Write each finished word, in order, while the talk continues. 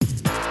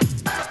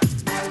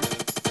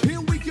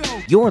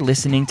You're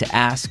listening to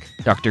Ask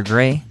Dr.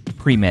 Gray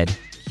Pre-Med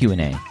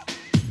Q&A.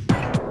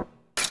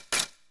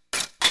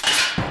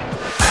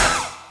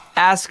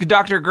 Ask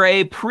Dr.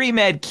 Gray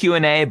Pre-Med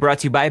Q&A brought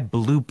to you by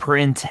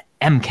Blueprint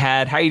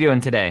MCAT. How are you doing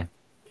today?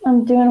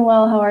 I'm doing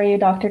well. How are you,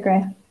 Dr.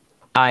 Gray?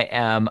 I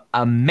am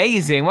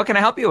amazing. What can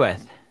I help you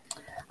with?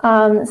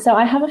 So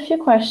I have a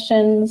few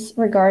questions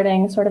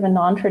regarding sort of a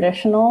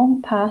non-traditional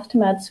path to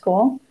med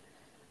school.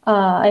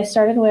 I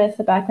started with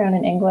a background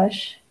in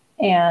English,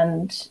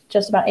 and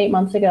just about 8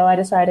 months ago, I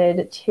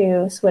decided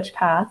to switch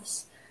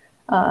paths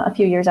a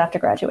few years after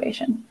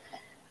graduation.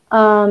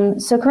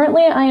 So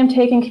currently I am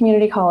taking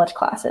community college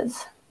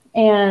classes,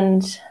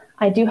 and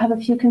I do have a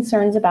few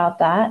concerns about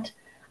that.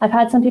 I've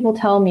had some people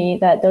tell me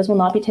that those will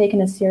not be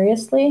taken as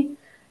seriously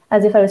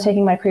as if I was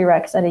taking my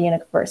prereqs at a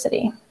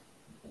university.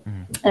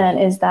 And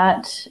is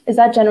that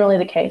generally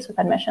the case with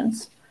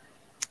admissions?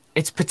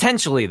 It's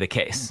potentially the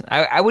case.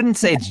 I wouldn't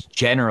say it's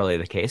generally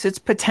the case. It's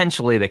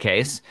potentially the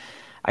case.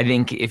 I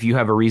think if you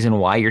have a reason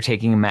why you're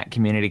taking them at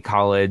community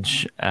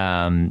college,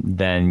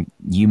 then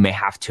you may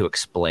have to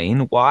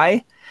explain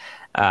why.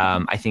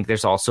 I think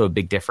there's also a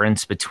big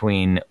difference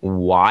between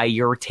why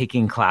you're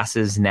taking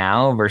classes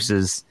now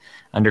versus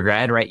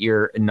undergrad, right?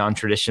 You're a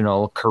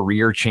non-traditional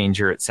career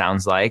changer, it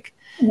sounds like.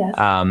 Yes.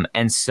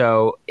 And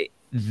so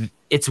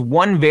it's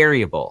one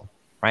variable,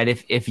 right?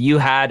 If you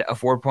had a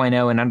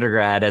 4.0 in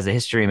undergrad as a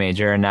history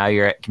major and now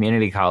you're at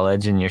community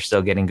college and you're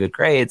still getting good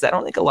grades, I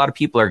don't think a lot of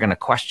people are going to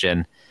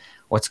question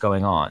what's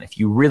going on. If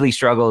you really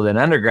struggled in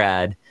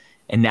undergrad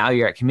and now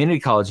you're at community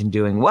college and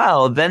doing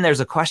well, then there's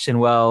a question,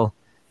 well,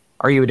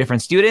 are you a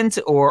different student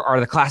or are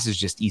the classes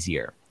just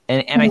easier?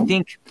 And I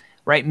think,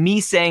 right, me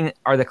saying,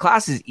 are the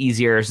classes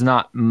easier is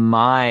not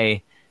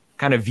my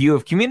kind of view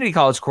of community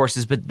college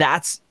courses, but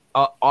that's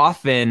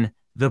often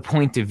the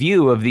point of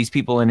view of these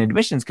people in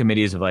admissions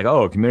committees of like,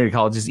 oh, community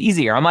college is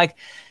easier. I'm like,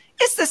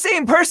 it's the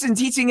same person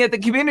teaching at the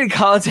community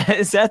college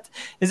is at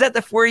the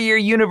 4-year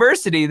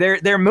university. They're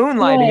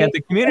moonlighting at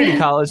the community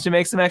college to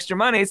make some extra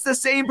money. It's the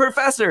same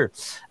professor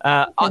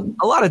a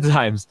lot of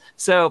times.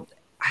 So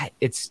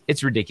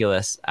it's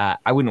ridiculous.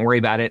 I wouldn't worry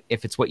about it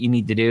if it's what you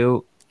need to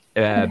do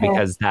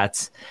because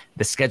that's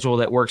the schedule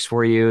that works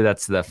for you.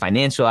 That's the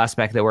financial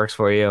aspect that works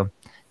for you.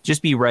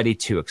 Just be ready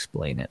to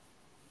explain it.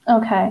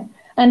 Okay.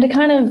 And to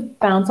kind of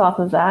bounce off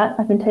of that,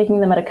 I've been taking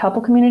them at a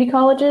couple community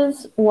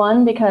colleges.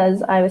 One,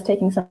 because I was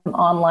taking some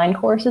online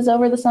courses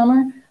over the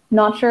summer.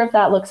 Not sure if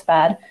that looks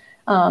bad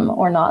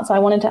or not. So I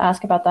wanted to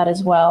ask about that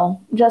as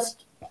well,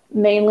 just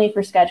mainly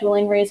for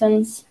scheduling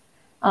reasons.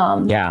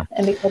 And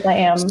because I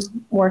am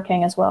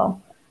working as well.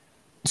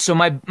 So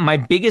my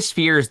biggest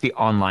fear is the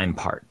online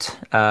part.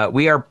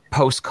 We are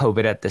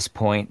post-COVID at this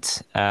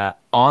point.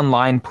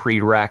 Online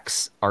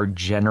prereqs are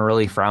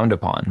generally frowned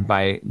upon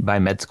by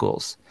med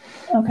schools.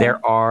 Okay.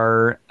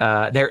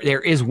 There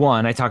is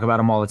one, I talk about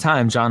them all the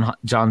time,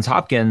 Johns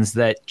Hopkins,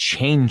 that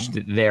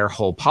changed their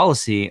whole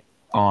policy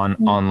on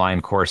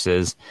online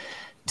courses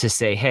to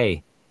say,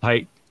 hey,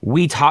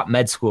 we taught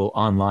med school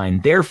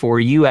online. Therefore,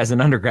 you as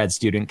an undergrad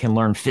student can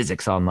learn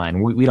physics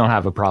online. We don't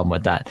have a problem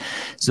with that.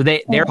 So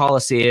their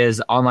policy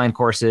is online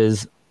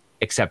courses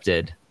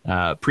accepted,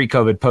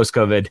 pre-COVID,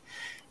 post-COVID,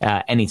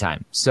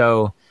 anytime.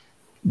 So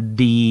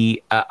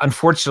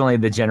unfortunately,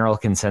 the general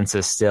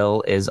consensus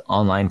still is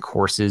online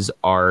courses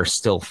are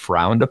still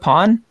frowned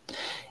upon.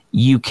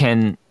 You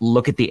can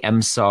look at the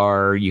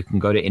MSAR, you can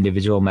go to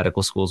individual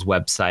medical schools'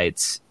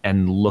 websites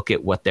and look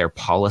at what their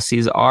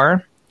policies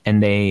are.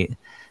 And they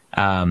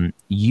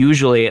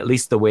usually, at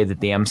least the way that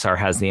the MSAR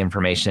has the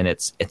information,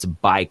 it's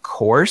by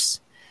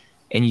course.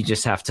 And you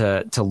just have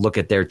to look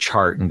at their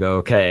chart and go,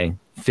 okay,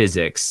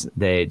 physics,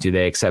 do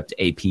they accept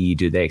AP?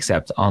 Do they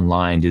accept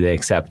online? Do they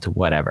accept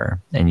whatever?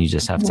 And you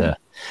just have to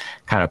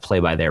kind of play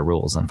by their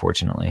rules,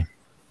 unfortunately.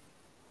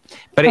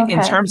 But in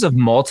terms of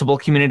multiple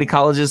community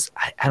colleges,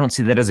 I don't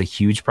see that as a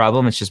huge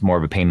problem. It's just more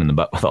of a pain in the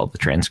butt with all the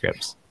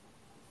transcripts.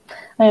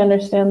 I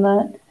understand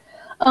that.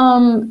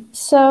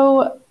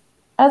 So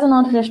as a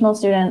non-traditional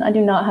student, I do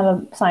not have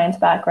a science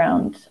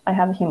background. I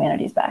have a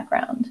humanities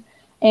background.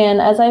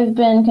 And as I've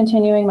been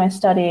continuing my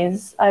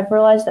studies, I've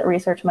realized that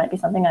research might be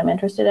something I'm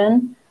interested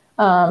in,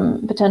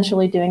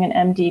 potentially doing an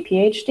MD,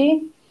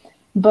 PhD.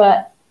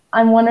 But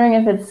I'm wondering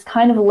if it's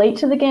kind of late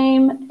to the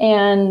game,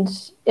 and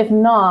if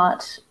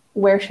not,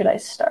 where should I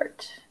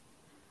start?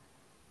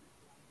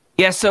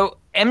 Yeah, so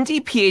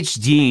MD,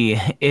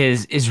 PhD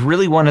is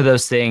really one of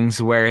those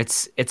things where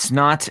it's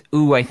not,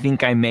 ooh, I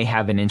think I may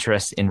have an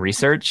interest in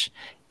research.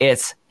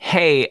 It's,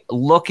 hey,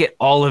 look at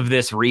all of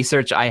this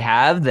research I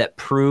have that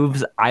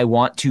proves I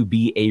want to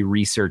be a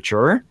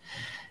researcher.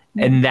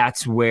 And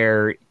that's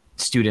where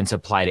students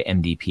apply to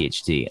MD,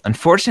 PhD.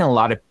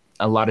 Unfortunately,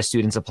 a lot of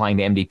students applying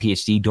to MD,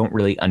 PhD don't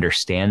really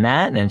understand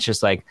that. And it's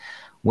just like,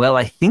 well,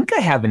 I think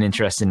I have an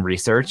interest in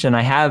research and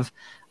I have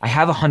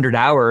 100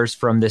 hours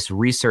from this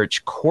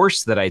research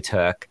course that I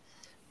took,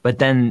 but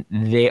then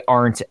they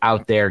aren't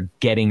out there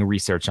getting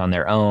research on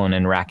their own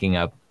and racking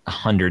up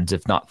hundreds,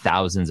 if not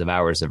thousands of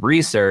hours of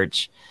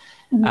research.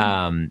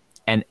 And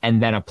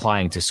and then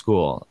applying to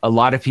school. A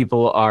lot of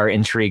people are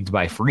intrigued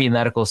by free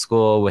medical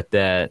school with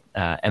the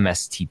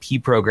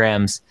MSTP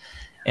programs.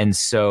 And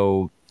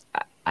so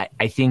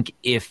I think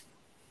if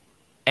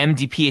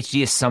MD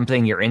PhD is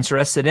something you're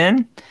interested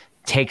in,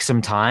 take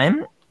some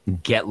time,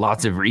 get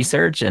lots of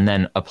research, and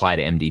then apply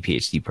to MD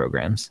PhD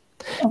programs.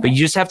 Okay. But you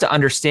just have to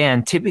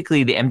understand,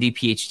 typically the MD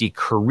PhD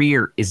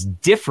career is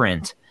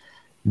different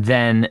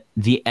than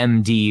the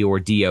MD or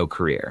DO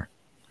career,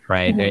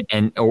 right?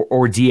 Mm-hmm.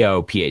 or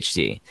DO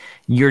PhD.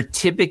 You're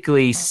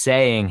typically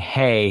saying,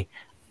 hey,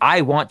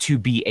 I want to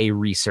be a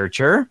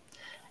researcher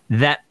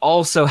that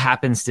also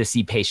happens to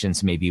see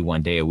patients maybe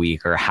 1 day a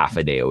week or half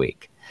a day a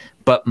week.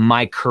 But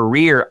my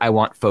career, I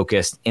want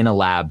focused in a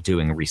lab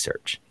doing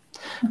research.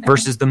 Okay.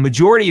 Versus the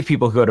majority of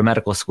people who go to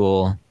medical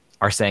school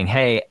are saying,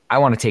 hey, I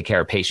want to take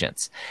care of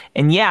patients.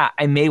 And yeah,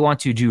 I may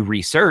want to do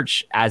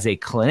research as a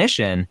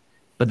clinician,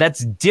 but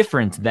that's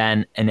different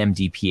than an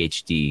MD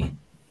PhD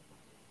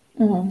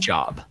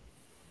job,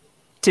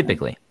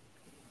 typically.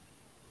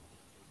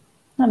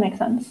 That makes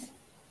sense.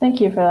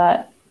 Thank you for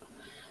that.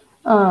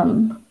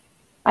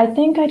 I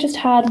think I just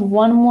had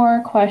one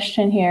more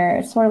question here.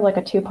 It's sort of like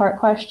a two-part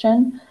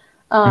question,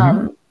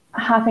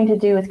 having to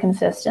do with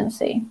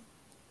consistency.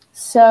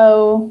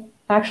 So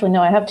actually,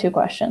 no, I have two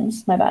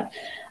questions. My bad.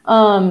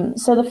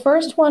 So the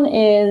first one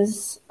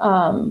is,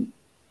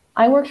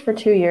 I worked for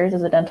 2 years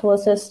as a dental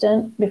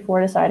assistant before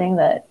deciding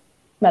that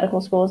medical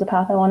school is a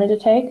path I wanted to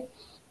take.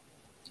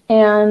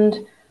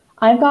 And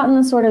I've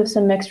gotten sort of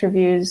some mixed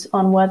reviews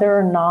on whether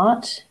or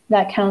not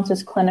that counts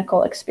as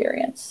clinical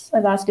experience.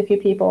 I've asked a few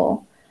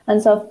people,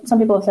 and so some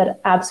people have said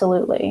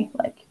absolutely,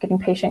 like getting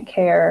patient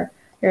care,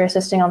 you're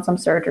assisting on some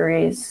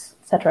surgeries,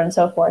 et cetera, and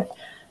so forth.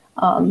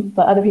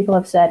 But other people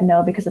have said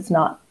no, because it's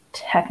not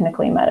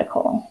technically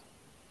medical.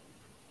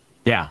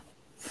 Yeah.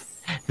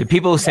 The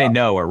people who say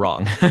no are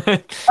wrong.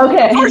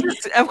 Okay.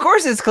 Of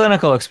course it's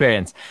clinical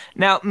experience.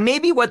 Now,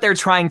 maybe what they're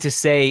trying to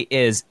say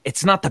is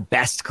it's not the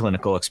best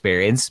clinical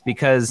experience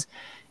because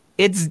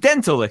it's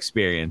dental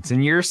experience.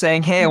 And you're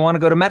saying, hey, I want to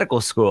go to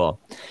medical school.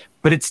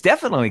 But it's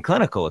definitely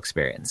clinical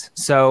experience.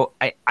 So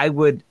I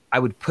would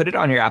put it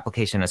on your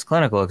application as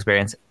clinical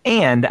experience,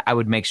 and I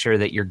would make sure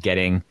that you're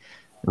getting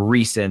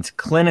recent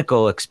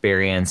clinical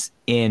experience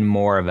in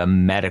more of a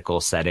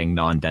medical setting,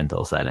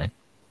 non-dental setting.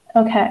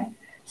 Okay.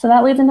 So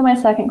that leads into my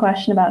second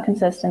question about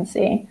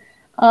consistency.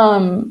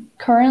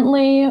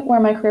 Currently, where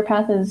my career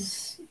path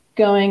is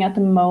going at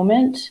the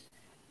moment,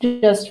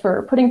 just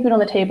for putting food on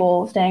the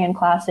table, staying in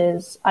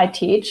classes, I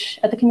teach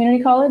at the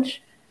community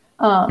college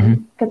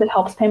because it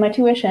helps pay my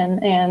tuition,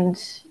 and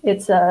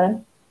it's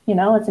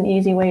it's an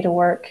easy way to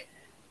work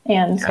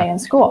and stay in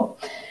school.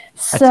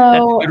 That's a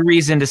good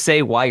reason to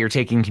say why you're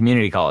taking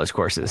community college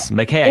courses.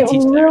 Like, hey, I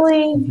teach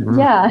really,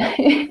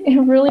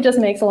 it really just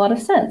makes a lot of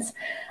sense.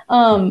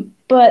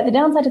 But the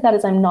downside to that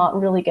is I'm not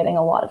really getting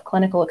a lot of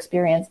clinical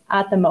experience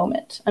at the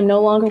moment. I'm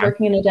no longer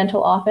working in a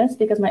dental office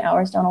because my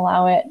hours don't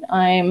allow it.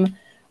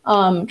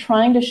 I'm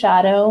trying to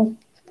shadow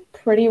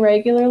pretty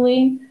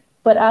regularly,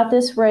 but at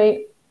this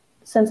rate,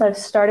 since I've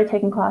started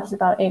taking classes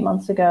about 8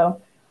 months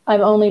ago,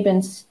 I've only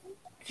been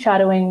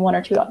shadowing 1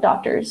 or 2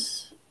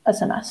 doctors a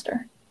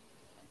semester.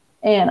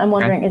 And I'm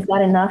wondering, is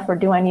that enough, or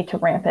do I need to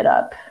ramp it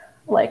up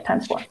like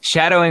times 4?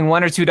 Shadowing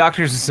 1 or 2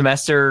 doctors a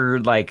semester,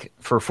 like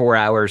for 4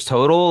 hours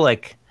total,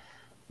 like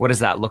what does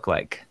that look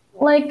like?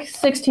 Like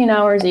 16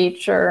 hours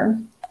each or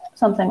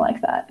something like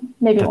that,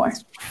 maybe That's more.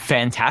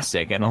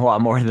 Fantastic, and a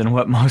lot more than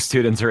what most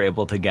students are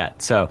able to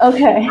get. So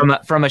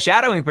from a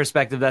shadowing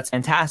perspective, that's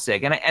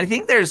fantastic. And I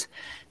think there's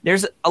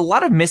a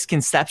lot of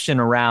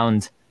misconception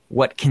around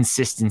what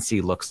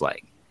consistency looks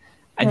like.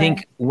 I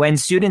think when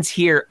students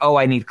hear, oh,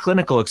 I need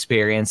clinical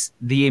experience,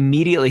 they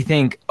immediately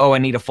think, oh, I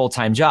need a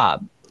full-time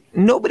job.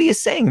 Nobody is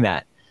saying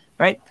that,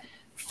 right?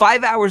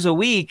 5 hours a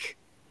week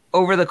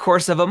over the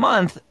course of a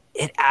month,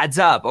 it adds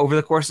up. Over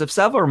the course of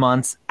several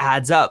months,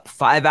 adds up.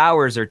 5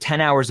 hours or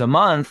 10 hours a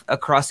month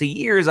across a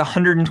year is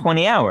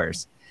 120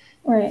 hours.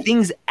 Right.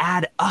 Things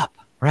add up,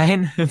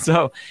 right?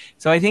 So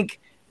I think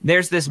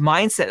there's this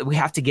mindset that we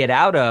have to get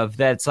out of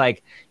that's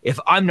like, if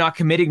I'm not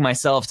committing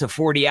myself to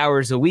 40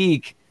 hours a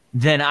week,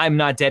 then I'm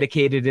not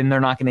dedicated and they're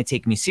not going to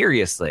take me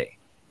seriously.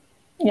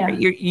 Yeah.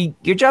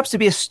 Your job's to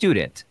be a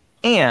student.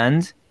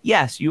 And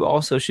yes, you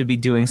also should be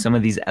doing some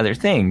of these other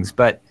things,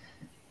 but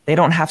they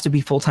don't have to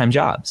be full-time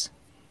jobs.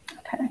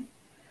 Okay.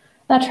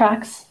 That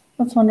tracks.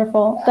 That's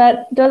wonderful.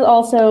 That does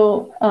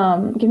also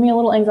give me a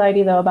little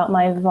anxiety, though, about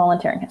my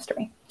volunteering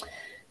history.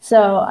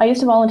 So I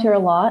used to volunteer a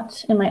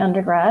lot in my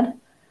undergrad.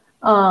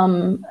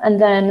 And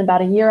then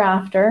about a year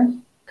after,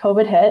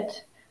 COVID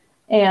hit.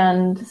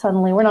 And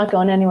suddenly we're not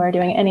going anywhere,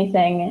 doing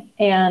anything.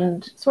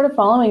 And sort of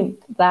following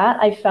that,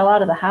 I fell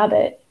out of the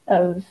habit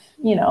of,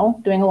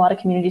 doing a lot of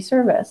community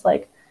service.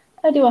 Like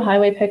I do a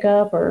highway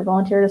pickup or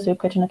volunteer at a soup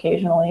kitchen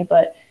occasionally,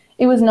 but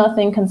it was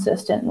nothing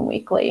consistent and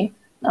weekly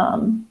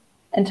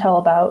until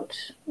about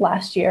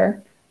last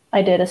year.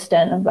 I did a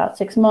stint of about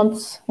 6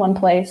 months, one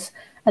place,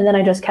 and then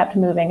I just kept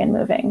moving and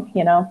moving,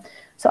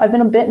 So I've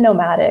been a bit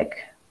nomadic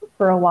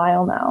for a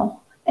while now.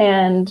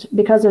 And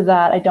because of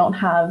that, I don't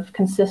have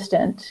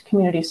consistent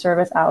community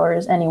service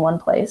hours any one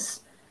place.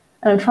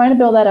 And I'm trying to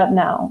build that up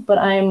now, but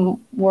I'm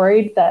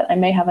worried that I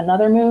may have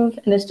another move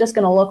and it's just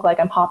going to look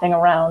like I'm hopping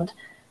around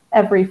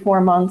every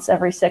 4 months,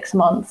 every 6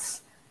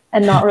 months,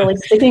 and not really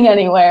sticking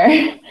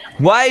anywhere.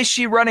 Why is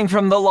she running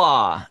from the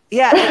law?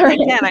 Yeah,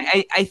 again,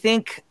 I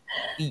think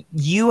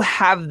you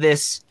have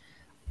this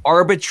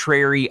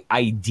arbitrary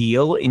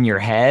ideal in your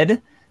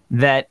head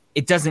that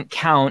it doesn't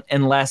count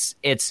unless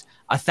it's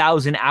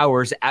 1,000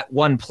 hours at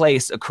one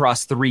place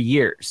across 3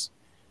 years.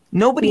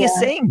 Nobody is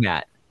saying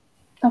that.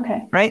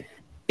 Okay. Right?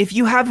 If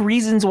you have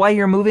reasons why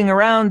you're moving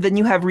around, then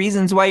you have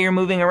reasons why you're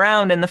moving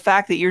around. And the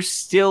fact that you're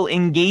still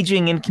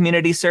engaging in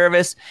community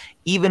service,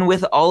 even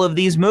with all of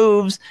these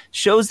moves,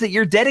 shows that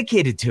you're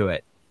dedicated to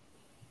it.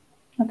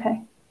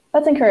 Okay.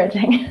 That's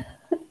encouraging.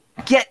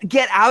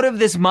 Get out of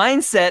this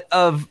mindset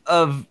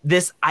of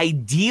this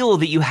ideal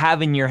that you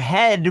have in your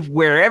head,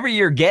 wherever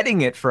you're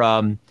getting it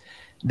from,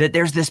 that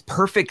there's this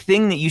perfect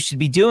thing that you should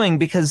be doing,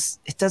 because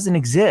it doesn't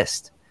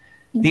exist.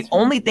 The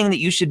only thing that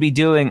you should be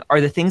doing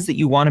are the things that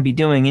you want to be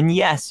doing. And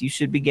yes, you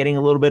should be getting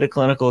a little bit of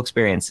clinical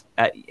experience.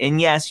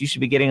 And yes, you should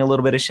be getting a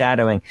little bit of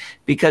shadowing,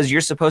 because you're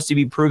supposed to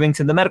be proving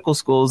to the medical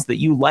schools that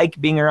you like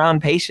being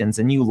around patients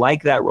and you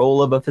like that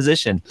role of a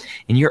physician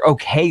and you're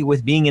okay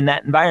with being in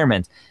that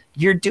environment.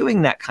 You're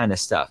doing that kind of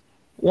stuff.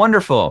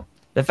 Wonderful.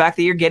 The fact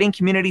that you're getting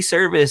community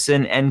service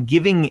and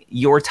giving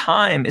your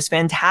time is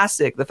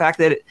fantastic. The fact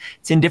that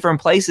it's in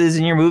different places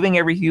and you're moving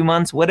every few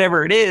months,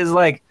 whatever it is,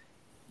 like,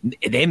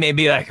 they may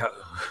be like,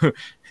 oh,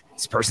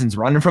 this person's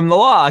running from the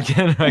law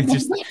again. Like,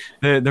 just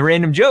the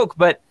random joke,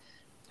 but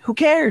who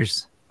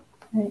cares?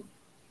 Right.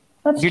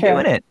 That's You're true.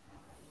 doing it.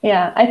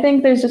 Yeah, I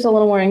think there's just a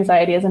little more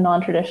anxiety as a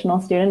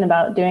non-traditional student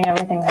about doing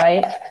everything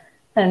right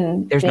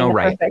and There's being no a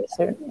right. perfect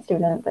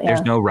student. But yeah.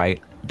 There's no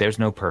right. There's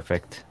no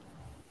perfect.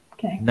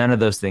 Okay. None of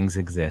those things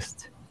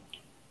exist.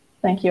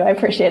 Thank you. I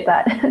appreciate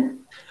that.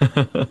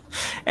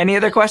 Any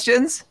other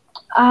questions?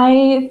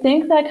 I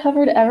think that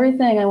covered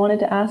everything I wanted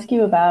to ask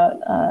you about.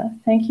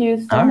 Thank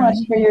you so much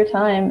for your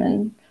time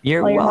and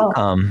You're all your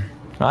welcome.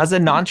 help. Well, as a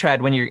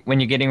non-trad, when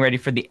you're getting ready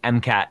for the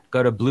MCAT,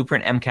 go to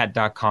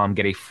blueprintmcat.com,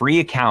 get a free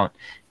account,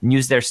 and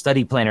use their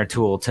study planner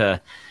tool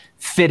to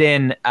fit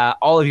in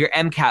all of your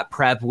MCAT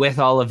prep with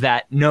all of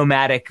that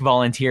nomadic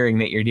volunteering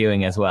that you're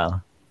doing as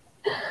well.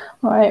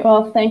 All right.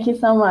 Well, thank you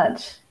so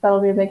much.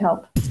 That'll be a big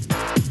help.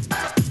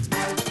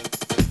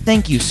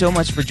 Thank you so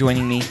much for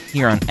joining me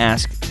here on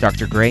Ask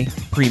Dr. Gray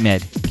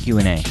Pre-Med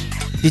Q&A.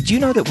 Did you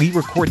know that we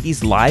record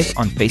these live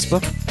on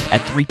Facebook at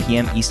 3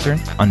 p.m.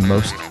 Eastern on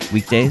most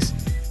weekdays?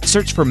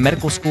 Search for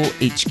Medical School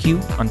HQ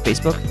on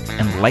Facebook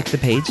and like the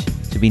page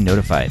to be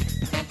notified.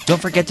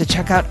 Don't forget to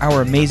check out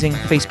our amazing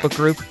Facebook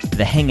group,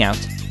 The Hangout,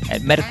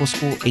 at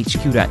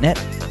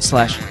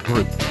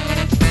medicalschoolhq.net/group.